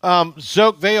you.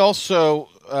 Zoke, they also,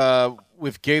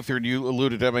 with Gaither, you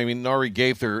alluded to him, I mean, Nari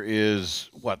Gaither is,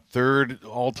 3rd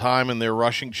all-time in their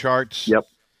rushing charts? Yep.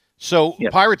 So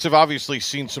Pirates have obviously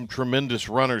seen some tremendous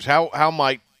runners. How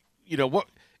might, what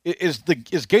is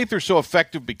Gaither so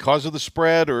effective because of the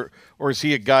spread, or is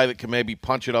he a guy that can maybe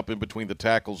punch it up in between the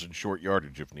tackles and short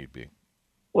yardage if need be?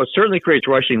 Well, it certainly creates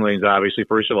rushing lanes, obviously,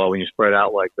 first of all, when you spread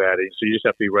out like that. So you just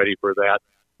have to be ready for that.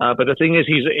 But the thing is,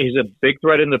 he's a big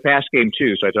threat in the pass game,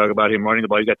 too. So I talk about him running the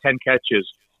ball. He's got 10 catches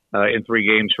in 3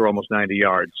 games for almost 90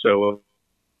 yards. So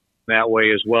that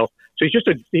way as well. So he's just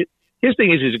his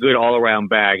thing is he's a good all-around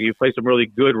back. You play some really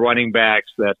good running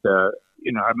backs that,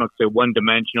 I'm not going to say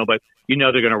one-dimensional, but they're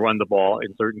going to run the ball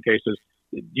in certain cases.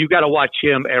 You've got to watch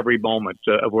him every moment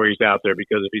of where he's out there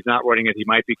because if he's not running it, he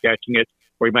might be catching it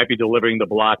or he might be delivering the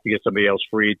block to get somebody else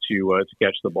free to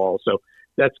catch the ball. So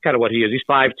that's kind of what he is. He's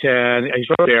 5'10". He's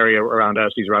from the area around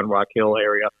us. He's around Rock Hill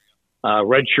area.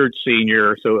 Redshirt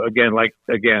senior. So again, one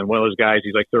of those guys,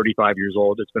 he's like 35 years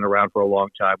old. It's been around for a long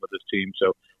time with this team.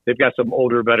 So they've got some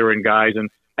older veteran guys. And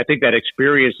I think that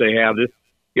experience they have,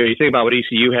 you think about what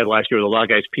ECU had last year with a lot of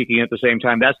guys peaking at the same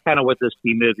time. That's kind of what this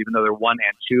team is, even though they're 1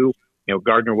 and 2.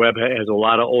 Gardner-Webb has a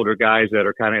lot of older guys that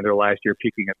are kind of in their last year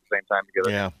peaking at the same time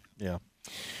together. Yeah.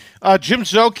 Jim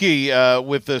Szoke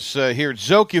with us here.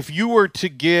 Zoke, if you were to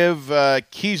give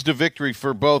keys to victory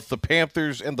for both the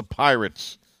Panthers and the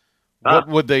Pirates, what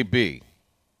would they be?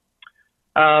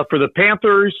 For the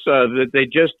Panthers,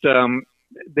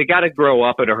 they got to grow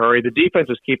up in a hurry. The defense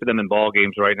is keeping them in ball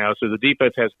games right now, so the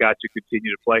defense has got to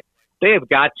continue to play. They have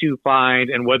got to find,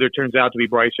 and whether it turns out to be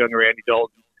Bryce Young or Andy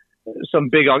Dalton, some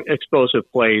big explosive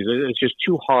plays. It's just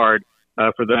too hard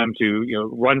for them to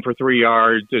run for 3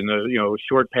 yards and a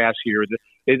short pass here.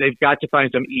 They've got to find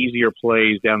some easier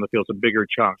plays down the field, some bigger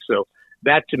chunks. So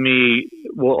that to me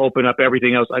will open up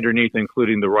everything else underneath,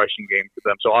 including the rushing game for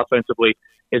them. So offensively,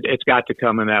 it's got to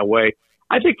come in that way.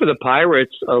 I think for the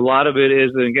Pirates, a lot of it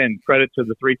is, and again, credit to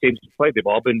the 3 teams who played. They've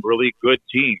all been really good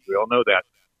teams. We all know that.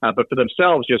 But for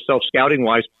themselves, just self-scouting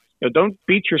wise, don't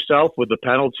beat yourself with the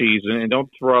penalties and don't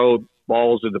throw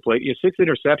balls in the plate. 6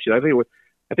 interceptions.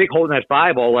 I think Holton had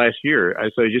 5 all last year.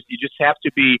 So you just have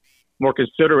to be more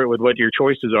considerate with what your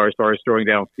choices are as far as throwing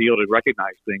downfield and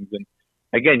recognize things. And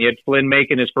again, you had Flynn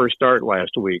making his first start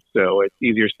last week, so it's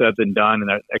easier said than done,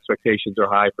 and expectations are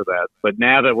high for that. But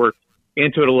now that we're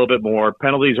into it a little bit more,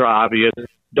 penalties are obvious.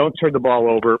 Don't turn the ball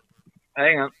over.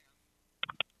 Hang on.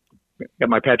 Got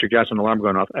my Patrick Johnson alarm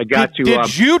going off.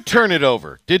 Did you turn it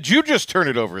over? Did you just turn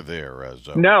it over there,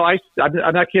 Zoe? No, I'm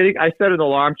not kidding. I set an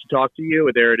alarm to talk to you,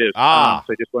 and there it is. So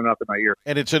it just went off in my ear.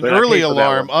 And it's an early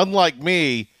alarm. Unlike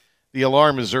me, the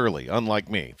alarm is early.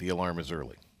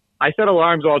 I set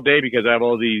alarms all day because I have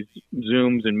all these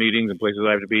Zooms and meetings and places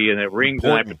I have to be, and it rings,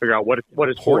 and I have to figure out what it's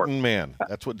for. Important man.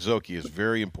 That's what Zoke is.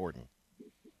 Very important.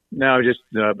 No, just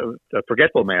a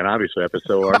forgetful man, obviously. I have to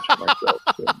set alarms for myself.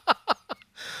 So.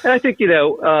 And I think,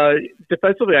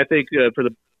 defensively, I think for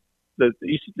the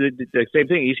same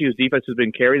thing, ECU's defense has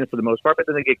been carrying them for the most part, but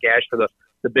then they get gashed for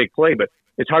the big play. But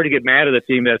it's hard to get mad at a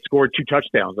team that scored 2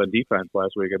 touchdowns on defense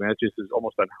last week. I mean, that just is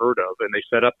almost unheard of. And they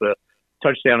set up the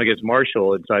touchdown against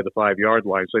Marshall inside the 5-yard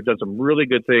line. So they've done some really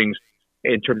good things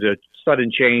in terms of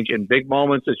sudden change in big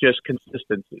moments. It's just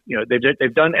consistency.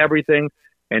 They've done everything,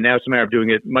 and now it's a matter of doing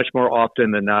it much more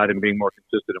often than not and being more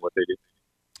consistent in what they do.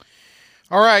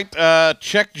 All right,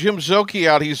 check Jim Szoke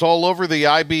out. He's all over the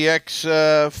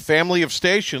IBX family of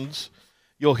stations.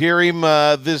 You'll hear him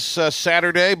this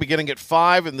Saturday beginning at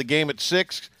 5 and the game at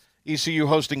 6. ECU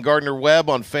hosting Gardner-Webb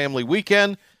on Family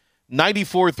Weekend.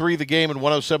 94.3 the game and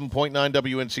 107.9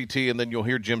 WNCT. And then you'll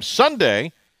hear Jim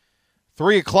Sunday,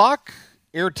 3 o'clock,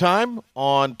 airtime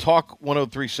on Talk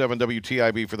 103.7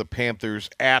 WTIB for the Panthers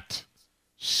at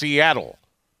Seattle.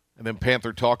 And then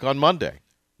Panther Talk on Monday.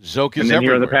 Szoke is and then everywhere.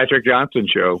 here on the Patrick Johnson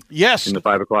Show. Yes. In the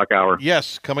 5 o'clock hour.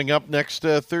 Yes, coming up next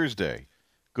Thursday.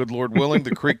 Good Lord willing,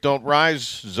 the creek don't rise.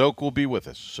 Szoke will be with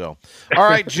us. So, all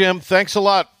right, Jim, thanks a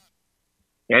lot.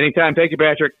 Anytime. Thank you,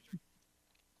 Patrick.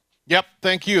 Yep,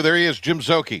 thank you. There he is, Jim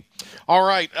Szoke. All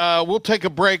right, we'll take a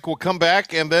break. We'll come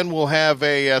back, and then we'll have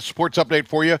a sports update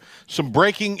for you. Some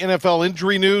breaking NFL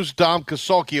injury news. Dom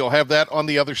Kasulki will have that on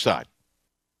the other side.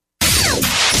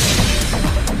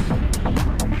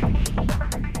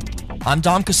 I'm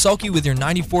Dom Kasulki with your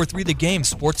 94.3 The Game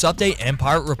sports update and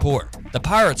Pirate Report. The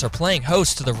Pirates are playing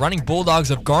host to the Running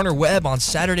Bulldogs of Gardner-Webb on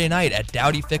Saturday night at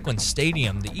Dowdy-Ficklin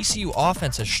Stadium. The ECU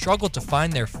offense has struggled to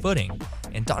find their footing,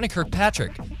 and Donnie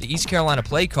Kirkpatrick, the East Carolina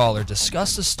play caller,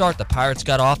 discussed the start the Pirates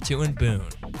got off to in Boone.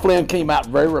 Flynn came out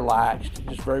very relaxed,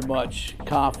 just very much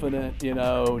confident,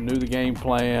 knew the game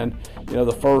plan.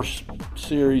 The first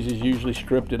series is usually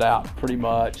scripted out pretty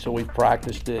much, so we've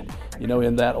practiced it,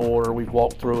 in that order. We've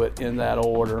walked through it in that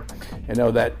order,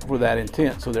 that with that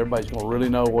intent, so everybody's going to really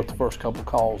know what the first couple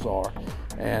calls are.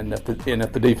 And if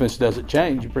the defense doesn't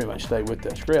change, you pretty much stay with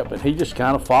that script. And he just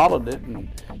kind of followed it and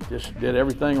just did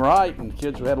everything right. And the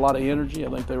kids had a lot of energy. I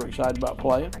think they were excited about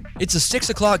playing. It's a 6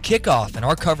 o'clock kickoff, and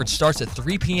our coverage starts at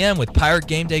 3 p.m. with Pirate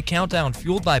Game Day Countdown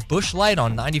fueled by Busch Light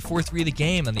on 94.3 The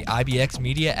Game and the IBX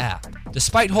Media app.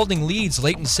 Despite holding leads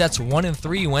late in sets 1 and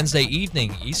 3 Wednesday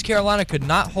evening, East Carolina could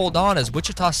not hold on as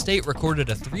Wichita State recorded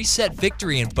a 3-set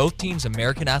victory in both teams'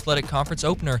 American Athletic Conference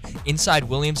opener inside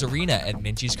Williams Arena at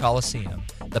Minges Coliseum.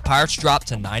 The Pirates dropped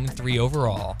to 9-3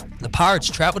 overall. The Pirates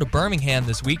travel to Birmingham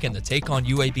this weekend to take on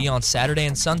UAB on Saturday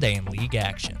and Sunday in league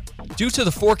action. Due to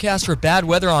the forecast for bad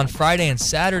weather on Friday and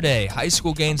Saturday, high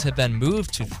school games have been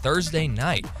moved to Thursday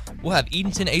night. We'll have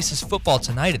Edenton Aces football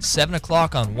tonight at 7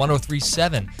 o'clock on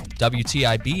 103.7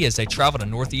 WTIB as they travel to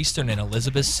Northeastern in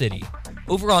Elizabeth City.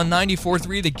 Over on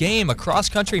 94.3 The Game, a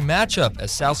cross-country matchup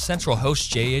as South Central hosts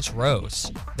J.H.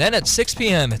 Rose. Then at 6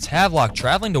 p.m., it's Havelock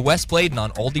traveling to West Bladen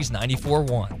on Oldies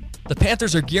 94.1. The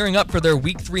Panthers are gearing up for their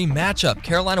Week 3 matchup.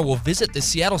 Carolina will visit the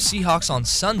Seattle Seahawks on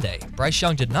Sunday. Bryce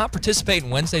Young did not participate in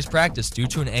Wednesday's practice due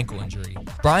to an ankle injury.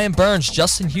 Brian Burns,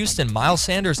 Justin Houston, Miles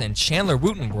Sanders, and Chandler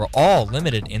Wooten were all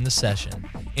limited in the session.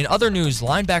 In other news,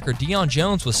 linebacker Deion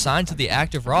Jones was signed to the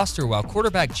active roster while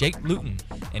quarterback Jake Luton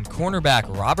and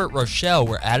cornerback Robert Rochelle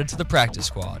were added to the practice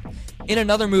squad. In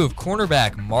another move,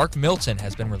 cornerback Mark Milton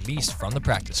has been released from the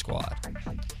practice squad.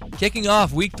 Kicking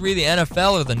off Week 3 of the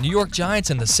NFL are the New York Giants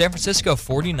and the San Francisco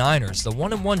 49ers. The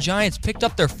 1-1 Giants picked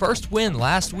up their first win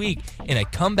last week in a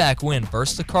comeback win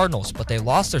versus the Cardinals, but they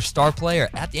lost their star player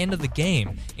at the end of the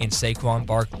game in Saquon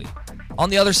Barkley. On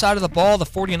the other side of the ball, the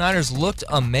 49ers looked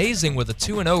amazing with a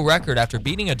 2-0 record after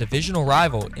beating a divisional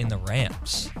rival in the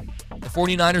Rams. The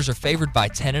 49ers are favored by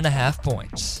 10.5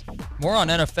 points. More on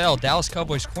NFL. Dallas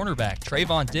Cowboys cornerback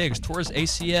Trayvon Diggs tore his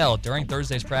ACL during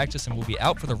Thursday's practice and will be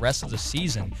out for the rest of the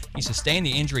season. He sustained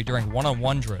the injury during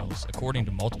one-on-one drills, according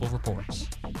to multiple reports.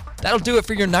 That'll do it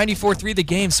for your 94.3 The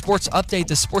Game sports update.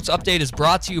 The sports update is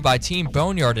brought to you by Team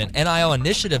Boneyard, an NIL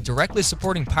initiative directly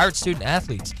supporting Pirate student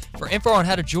athletes. For info on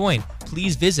how to join,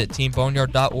 please visit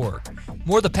teamboneyard.org.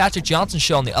 More of the Patrick Johnson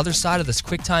Show on the other side of this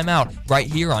quick timeout right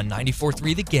here on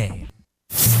 94.3 The Game.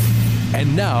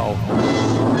 And now,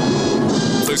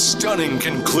 the stunning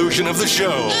conclusion of the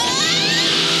show.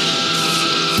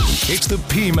 It's the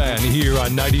P-Man here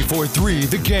on 94.3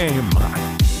 The Game.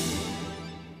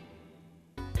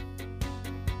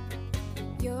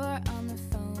 You're on the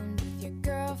phone with your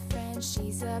girlfriend.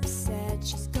 She's upset.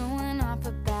 She's going off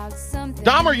about something.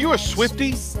 Dom, are you a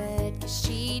Swiftie?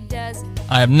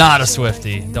 I am not a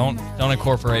Swiftie. Don't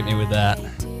incorporate me with that.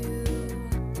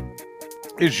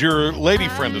 Is your lady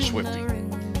friend a Swiftie?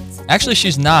 Actually,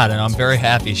 she's not, and I'm very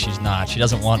happy she's not. She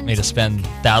doesn't want me to spend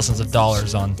thousands of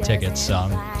dollars on tickets, so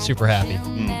I'm super happy.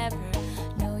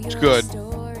 Good.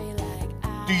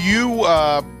 Do you,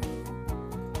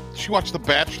 she watch The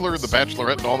Bachelor, The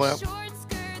Bachelorette, and all that?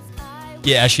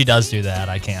 Yeah, she does do that.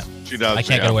 I can't. She does. I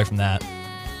can't get away from that.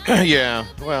 Yeah,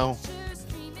 well,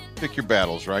 pick your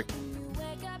battles, right?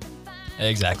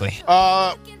 Exactly.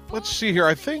 Let's see here.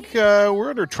 I think we're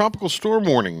under tropical storm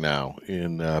warning now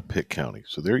in Pitt County.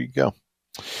 So there you go.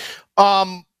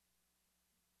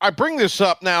 I bring this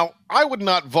up now. I would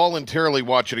not voluntarily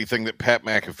watch anything that Pat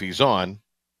McAfee's on.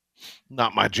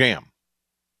 Not my jam.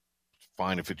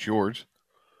 Fine if it's yours.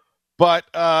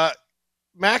 But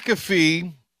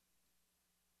McAfee,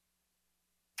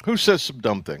 who says some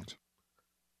dumb things,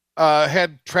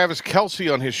 had Travis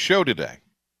Kelce on his show today.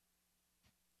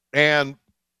 And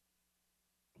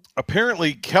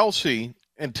apparently Kelce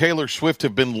and Taylor Swift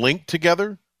have been linked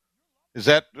together. Is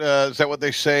that what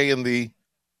they say in the... Is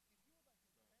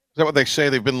that what they say?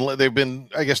 They've been,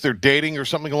 I guess they're dating or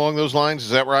something along those lines. Is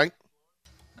that right?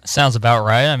 Sounds about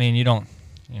right. I mean, you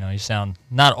sound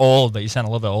not old, but you sound a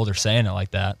little bit older saying it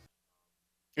like that.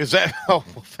 Is that? Oh,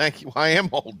 well, thank you. I am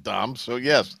old, Dom. So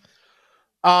yes.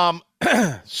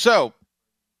 So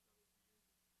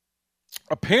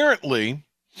apparently,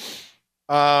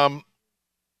 I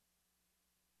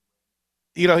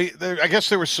guess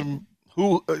there was some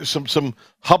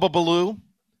hubbubaloo,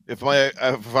 if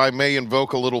I may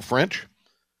invoke a little French,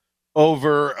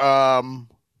 over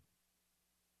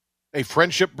a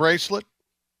friendship bracelet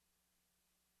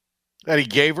that he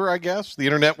gave her, I guess. The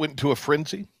internet went into a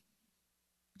frenzy.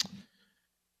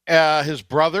 His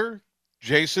brother,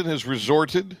 Jason, has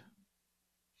resorted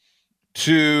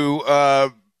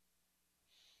to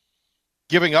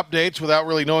giving updates without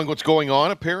really knowing what's going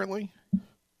on, apparently.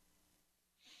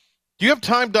 Do you have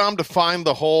time, Dom, to find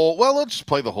the whole... Well, let's just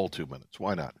play the whole 2 minutes.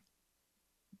 Why not?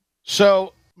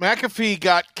 So, McAfee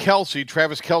got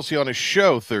Travis Kelce, on his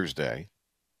show Thursday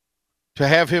to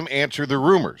have him answer the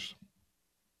rumors.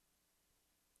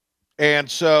 And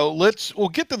so we'll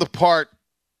get to the part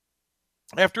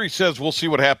after he says we'll see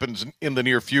what happens in the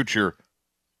near future,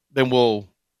 then we'll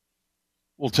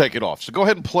take it off. So go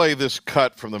ahead and play this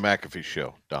cut from the McAfee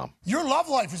show, Dom. Your love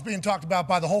life is being talked about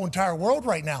by the whole entire world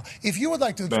right now. If you would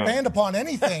like to expand upon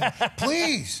anything,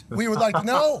 please, we would like to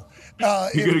know.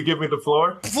 You're going to give me the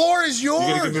floor? Floor is yours.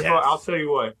 You're going to give me the floor? I'll tell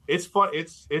you what. It's fun.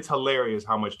 It's hilarious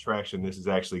how much traction this has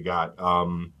actually got.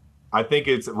 I think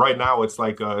right now it's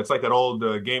like that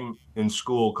old game in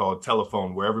school called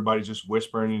Telephone, where everybody's just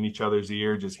whispering in each other's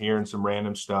ear, just hearing some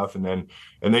random stuff, and then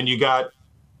you got,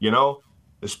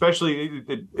 especially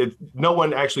no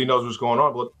one actually knows what's going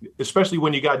on, but especially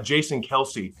when you got Jason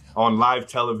Kelce on live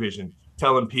television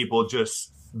telling people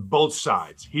just both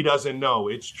sides. He doesn't know.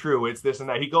 It's true. It's this and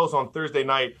that. He goes on Thursday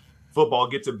Night Football,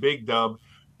 gets a big dub,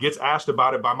 gets asked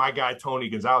about it by my guy Tony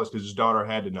Gonzalez because his daughter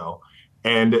had to know.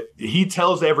 And he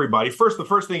tells everybody, the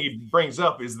first thing he brings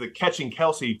up is the catching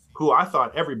Kelce, who I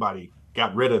thought everybody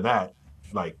got rid of that.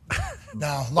 Like,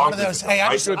 no, a lot of those. Hey,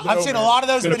 I've seen a lot of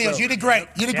those videos. You did great.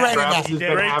 You did great. Travis has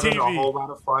been having a whole lot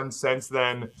of fun since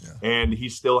then, and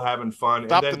he's still having fun.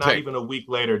 Stop and then not even a week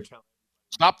later.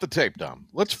 Stop the tape, Dom.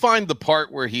 Let's find the part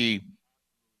where he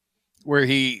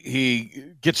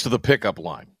gets to the pickup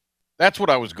line. That's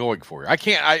what I was going for.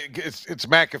 It's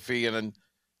McAfee, and then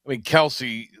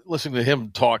Kelce, listening to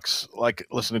him talks like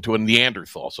listening to a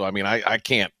Neanderthal. So I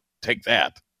can't take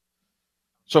that.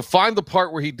 So find the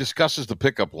part where he discusses the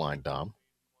pickup line, Dom,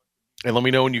 and let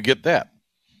me know when you get that.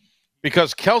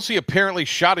 Because Kelce apparently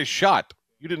shot his shot.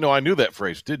 You didn't know I knew that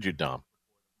phrase, did you, Dom?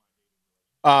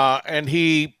 And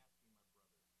he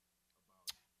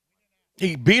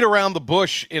beat around the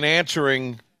bush in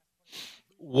answering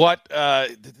what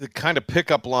the kind of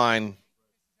pickup line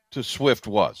to Swift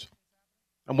was.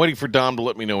 I'm waiting for Dom to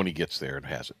let me know when he gets there and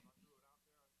has it.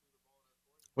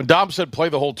 When Dom said play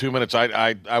the whole 2 minutes,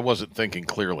 I wasn't thinking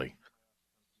clearly.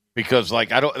 Because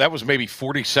that was maybe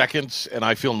 40 seconds and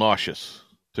I feel nauseous,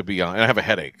 to be honest. And I have a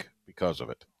headache because of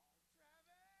it.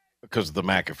 Because of the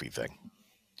McAfee thing.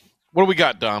 What do we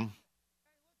got, Dom?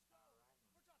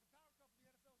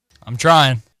 I'm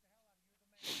trying.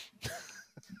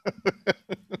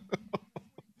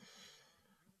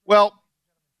 Well,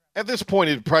 at this point,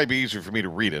 it'd probably be easier for me to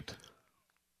read it.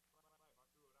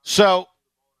 So,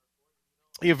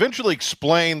 he eventually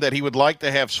explained that he would like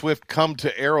to have Swift come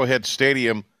to Arrowhead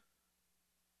Stadium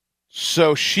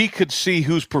so she could see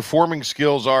whose performing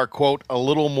skills are, quote, a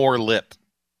little more lit.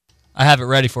 I have it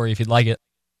ready for you if you'd like it.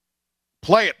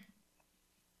 Play it.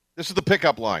 This is the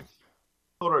pickup line.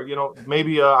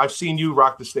 Maybe I've seen you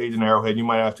rock the stage in Arrowhead. You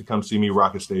might have to come see me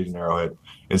rock the stage in Arrowhead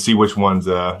and see which one's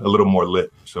a little more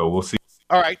lit. So we'll see.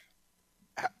 All right.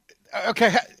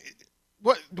 Okay.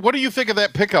 What do you think of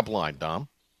that pickup line, Dom?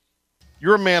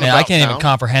 You're a man Man, about I can't town. even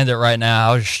comprehend it right now.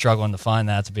 I was just struggling to find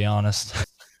that, to be honest.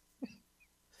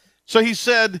 So he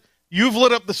said, "You've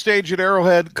lit up the stage at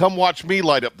Arrowhead. Come watch me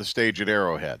light up the stage at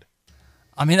Arrowhead."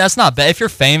 I mean, that's not bad. If you're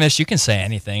famous, you can say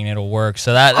anything and it'll work.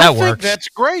 So that I think works. that's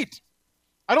great.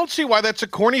 I don't see why that's a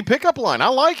corny pickup line. I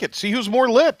like it. See who's more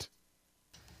lit.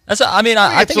 I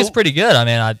think it's pretty good. I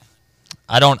mean,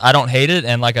 I don't hate it.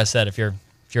 And like I said, if you're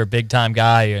a big time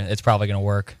guy, it's probably going to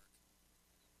work.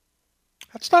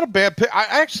 That's not a bad pick.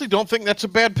 I actually don't think that's a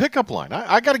bad pickup line.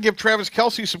 I got to give Travis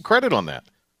Kelce some credit on that.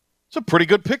 It's a pretty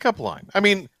good pickup line. I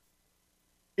mean,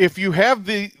 if you have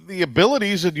the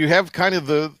abilities and you have kind of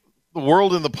the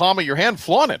world in the palm of your hand,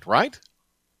 flaunt it, right?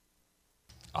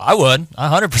 I would. I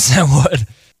 100% would.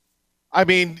 I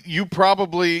mean, you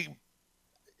probably...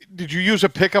 Did you use a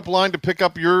pickup line to pick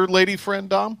up your lady friend,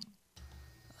 Dom?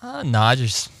 No, I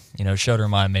just, showed her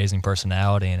my amazing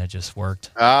personality, and it just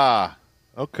worked. Ah,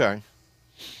 okay.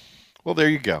 Well, there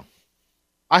you go.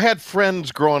 I had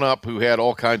friends growing up who had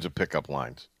all kinds of pickup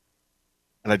lines,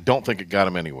 and I don't think it got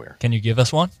them anywhere. Can you give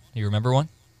us one? You remember one?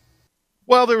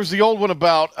 Well, there was the old one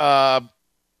about,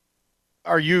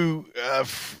 are you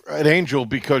an angel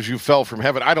because you fell from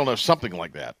heaven? I don't know, something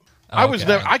like that.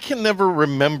 Okay. I can never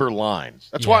remember lines.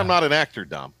 That's why I'm not an actor,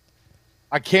 Dom.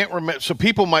 I can't remember. So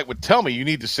people would tell me, you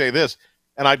need to say this,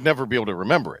 and I'd never be able to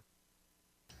remember it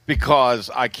because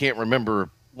I can't remember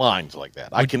lines like that.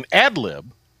 I can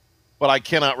ad-lib, but I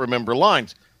cannot remember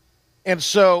lines. And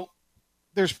so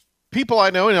there's people I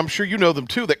know, and I'm sure you know them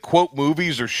too, that quote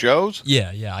movies or shows.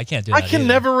 Yeah, I can't do that. I can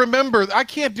never remember. I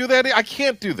can't do that. I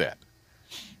can't do that.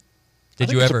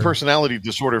 Did you ever? It's a personality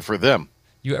disorder for them.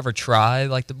 You ever try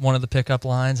one of the pickup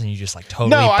lines and you just totally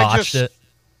botched it?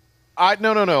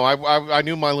 No. I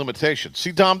knew my limitations.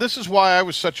 See, Dom, this is why I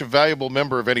was such a valuable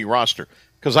member of any roster,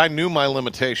 because I knew my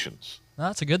limitations.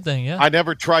 That's a good thing, yeah. I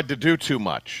never tried to do too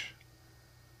much.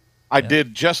 I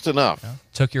did just enough. Yeah.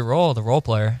 Took your role, the role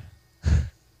player.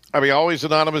 I mean, always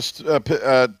anonymous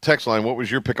text line. What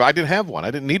was your pickup? I didn't have one. I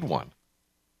didn't need one.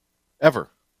 Ever.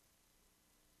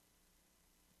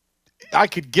 I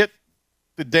could get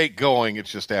the date going.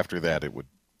 It's just after that it would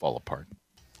fall apart.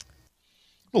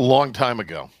 A long time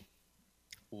ago.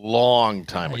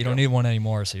 You don't need one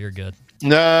anymore, so you're good.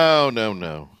 No.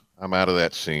 I'm out of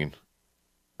that scene.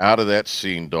 Out of that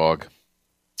scene, dog.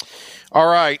 All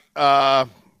right.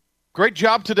 Great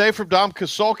job today from Dom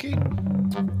Kasulki.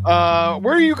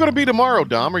 Where are you going to be tomorrow,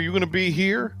 Dom? Are you going to be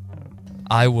here?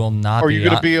 I will not. Or are you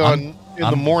going to be in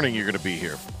the morning? You're going to be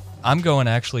here. I'm going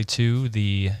actually to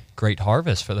the Great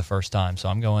Harvest for the first time, so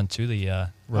I'm going to the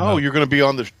remote. Oh, you're going to be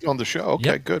on the show.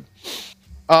 Okay, yep. Good.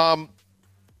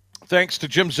 Thanks to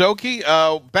Jim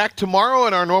Szoke. Back tomorrow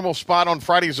in our normal spot on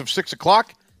Fridays of 6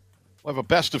 o'clock. We'll have a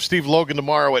best of Steve Logan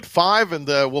tomorrow at 5, and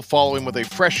we'll follow him with a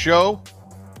fresh show.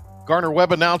 Garner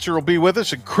Webb announcer will be with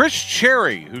us, and Chris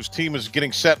Cherry, whose team is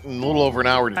getting set in a little over an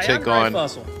hour to take on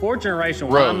Fussell, fourth generation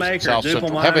Rose, winemaker, South Duple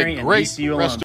Central. Have a Winery, and great ECU rest alum.